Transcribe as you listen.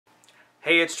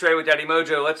Hey, it's Trey with Daddy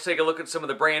Mojo. Let's take a look at some of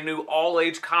the brand new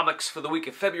all-age comics for the week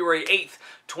of February 8th,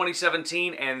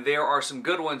 2017, and there are some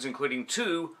good ones, including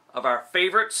two of our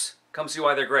favorites. Come see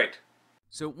why they're great.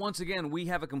 So once again, we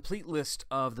have a complete list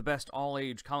of the best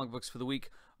all-age comic books for the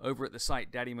week over at the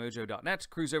site daddymojo.net.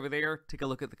 Cruise over there, take a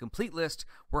look at the complete list.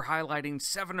 We're highlighting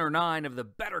 7 or 9 of the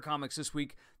better comics this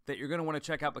week that you're going to want to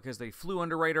check out because they flew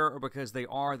under radar or because they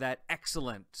are that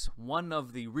excellent. One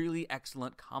of the really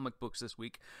excellent comic books this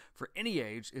week for any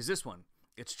age is this one.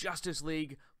 It's Justice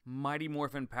League Mighty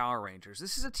Morphin Power Rangers.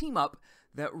 This is a team-up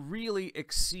that really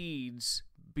exceeds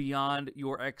beyond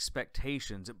your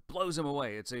expectations. It blows them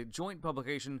away. It's a joint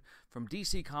publication from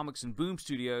DC Comics and Boom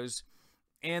Studios,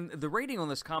 and the rating on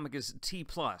this comic is T+,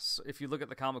 if you look at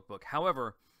the comic book.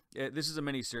 However, this is a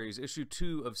miniseries. Issue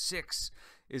 2 of 6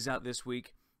 is out this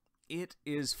week. It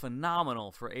is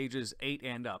phenomenal for ages 8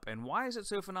 and up. And why is it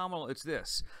so phenomenal? It's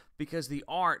this. Because the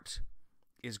art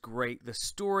is great. The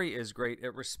story is great.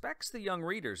 It respects the young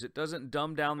readers. It doesn't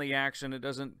dumb down the action. It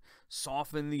doesn't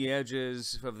soften the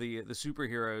edges of the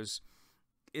superheroes.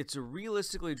 It's a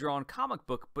realistically drawn comic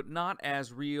book, but not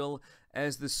as real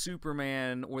as the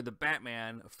Superman or the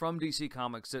Batman from DC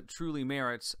Comics that truly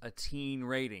merits a teen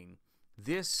rating.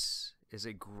 This is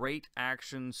a great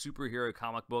action superhero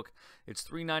comic book. It's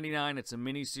 $3.99. It's a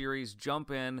mini-series. Jump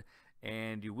in,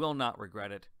 and you will not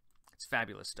regret it. It's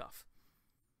fabulous stuff.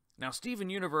 Now, Steven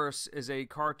Universe is a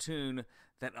cartoon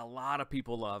that a lot of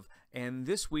people love, and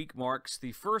this week marks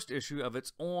the first issue of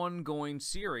its ongoing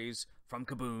series from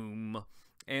Kaboom.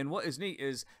 And what is neat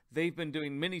is they've been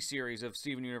doing mini-series of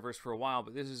Steven Universe for a while,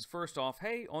 but this is first off,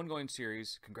 hey, ongoing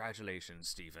series. Congratulations,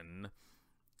 Steven.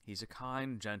 He's a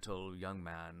kind, gentle young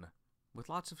man with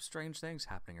lots of strange things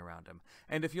happening around him.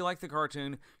 And if you like the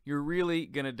cartoon, you're really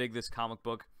going to dig this comic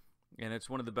book. And it's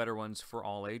one of the better ones for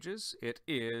all ages. It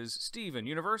is Steven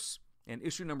Universe, and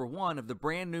issue number 1 of the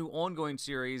brand new ongoing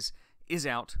series is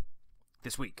out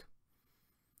this week.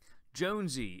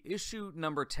 Jonesy, issue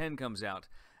number 10 comes out.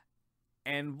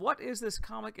 And what is this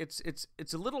comic? It's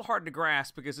a little hard to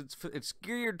grasp because it's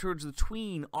geared towards the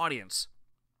tween audience.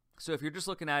 So if you're just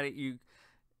looking at it,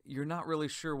 you're not really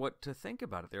sure what to think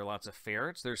about it. There are lots of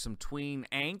ferrets. There's some tween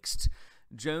angst.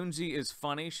 Jonesy is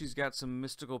funny. She's got some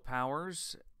mystical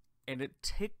powers. And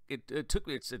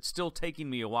it's still taking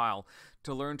me a while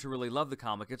to learn to really love the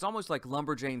comic. It's almost like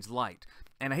Lumberjanes light.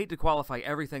 And I hate to qualify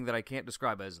everything that I can't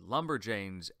describe as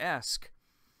Lumberjanes-esque,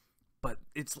 but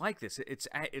it's like this.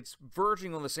 It's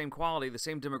verging on the same quality, the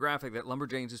same demographic that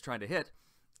Lumberjanes is trying to hit,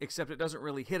 except it doesn't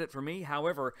really hit it for me.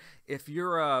 However, if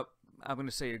you're I'm going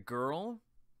to say a girl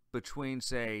between,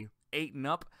 say, 8 and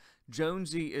up,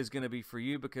 Jonesy is going to be for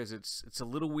you because it's a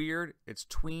little weird. It's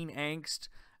tween angst.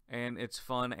 And it's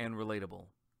fun and relatable.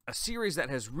 A series that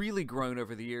has really grown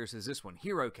over the years is this one,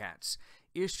 Hero Cats.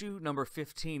 Issue number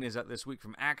 15 is out this week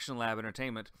from Action Lab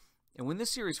Entertainment. And when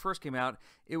this series first came out,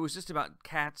 it was just about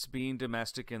cats being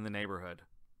domestic in the neighborhood.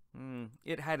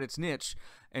 It had its niche,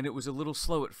 and it was a little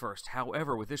slow at first.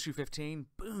 However, with issue 15,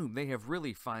 boom, they have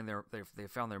really found their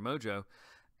mojo.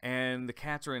 And the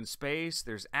cats are in space,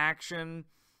 there's action,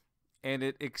 and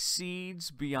it exceeds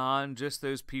beyond just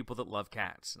those people that love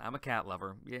cats. I'm a cat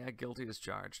lover. Yeah, guilty as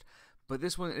charged. But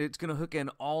this one, it's going to hook in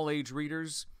all age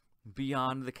readers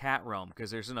beyond the cat realm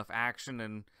because there's enough action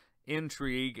and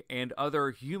intrigue and other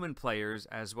human players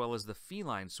as well as the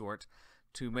feline sort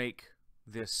to make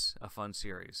this a fun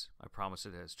series. I promise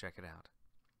it is. Check it out.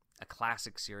 A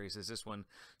classic series is this one,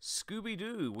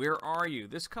 Scooby-Doo, Where Are You?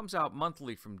 This comes out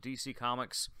monthly from DC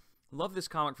Comics. Love this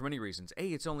comic for many reasons.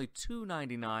 A, it's only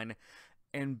 $2.99,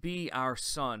 and B, our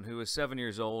son, who is 7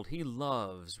 years old, he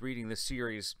loves reading this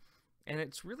series, and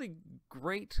it's really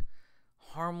great,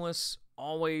 harmless,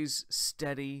 always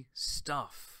steady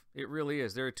stuff. It really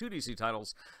is. There are 2 DC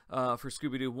titles for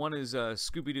Scooby-Doo. One is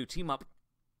Scooby-Doo Team Up,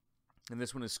 and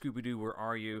this one is Scooby-Doo, Where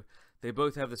Are You? They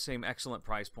both have the same excellent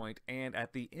price point, and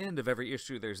at the end of every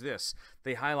issue, there's this.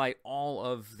 They highlight all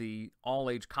of the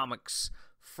all-age comics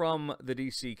from the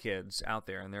DC kids out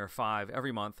there, and there are 5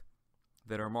 every month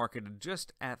that are marketed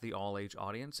just at the all-age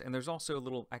audience, and there's also a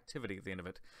little activity at the end of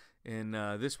it. In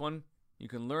this one, you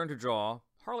can learn to draw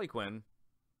Harley Quinn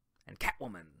and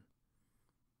Catwoman.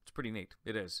 It's pretty neat.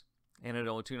 It is. And at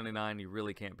only $2.99, you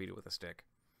really can't beat it with a stick.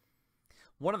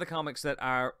 One of the comics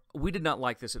that we did not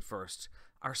like this at first.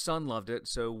 Our son loved it,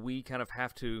 so we kind of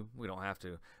have to. We don't have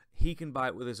to. He can buy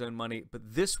it with his own money, but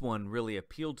this one really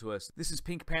appealed to us. This is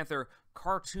Pink Panther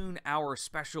Cartoon Hour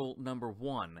Special number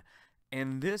 1.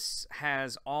 And this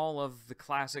has all of the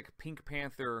classic Pink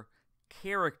Panther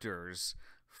characters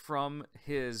from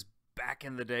his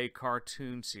back-in-the-day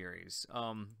cartoon series.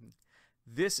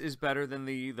 This is better than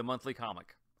the monthly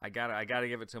comic. I gotta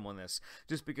give it to him on this.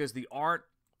 Just because the art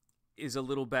is a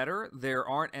little better. There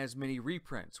aren't as many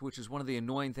reprints, which is one of the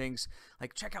annoying things.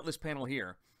 Like, check out this panel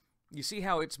here. You see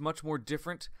how it's much more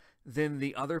different than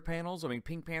the other panels? I mean,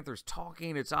 Pink Panther's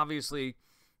talking. It's obviously,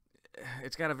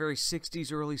 it's got a very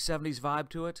 60s, early 70s vibe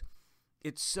to it.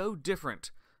 It's so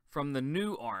different from the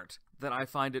new art that I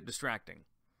find it distracting.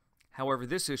 However,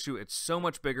 this issue, it's so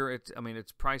much bigger. It's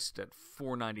priced at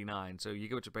 $4.99, so you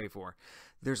get what you pay for.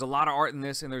 There's a lot of art in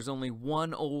this, and there's only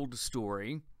one old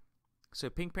story. So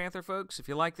Pink Panther, folks, if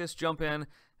you like this, jump in.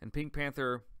 And Pink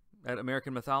Panther at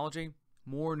American Mythology,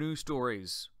 more new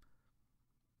stories,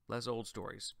 less old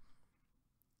stories.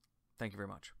 Thank you very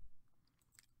much.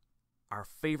 Our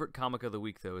favorite comic of the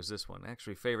week, though, is this one.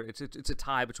 Actually, favorite. It's a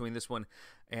tie between this one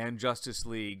and Justice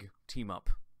League Team Up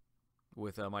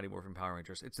with Mighty Morphin Power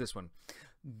Rangers. It's this one.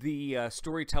 The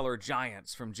Storyteller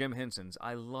Giants from Jim Henson's.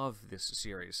 I love this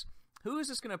series. Who is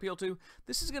this going to appeal to?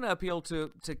 This is going to appeal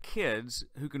to kids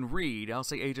who can read, I'll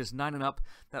say ages 9 and up,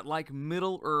 that like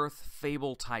Middle-earth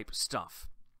fable-type stuff.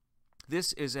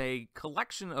 This is a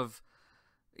collection of...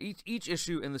 Each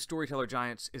issue in the Storyteller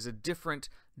Giants is a different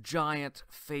giant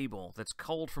fable that's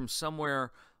culled from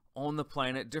somewhere on the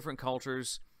planet, different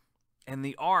cultures, and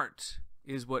the art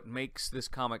is what makes this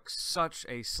comic such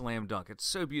a slam dunk. It's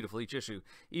so beautiful, each issue.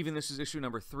 Even this is issue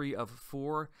number 3 of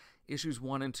 4. Issues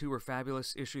 1 and 2 are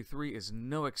fabulous. Issue 3 is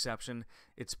no exception.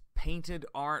 It's painted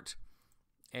art,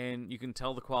 and you can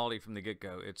tell the quality from the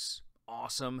get-go. It's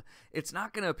awesome. It's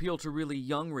not going to appeal to really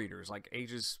young readers, like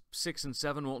ages 6 and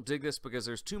 7 won't dig this because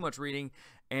there's too much reading,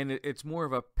 and it's more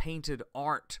of a painted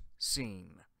art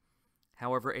scene.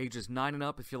 However, ages 9 and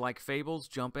up, if you like fables,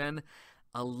 jump in.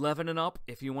 11 and up,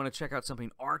 if you want to check out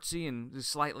something artsy and just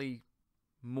slightly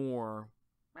more,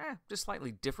 just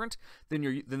slightly different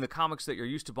than the comics that you're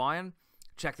used to buying,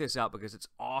 check this out because it's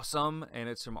awesome, and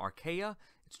it's from Archaea.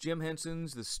 It's Jim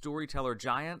Henson's The Storyteller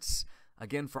Giants.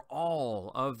 Again, for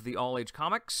all of the all-age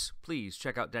comics, please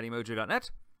check out daddymojo.net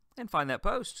and find that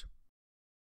post.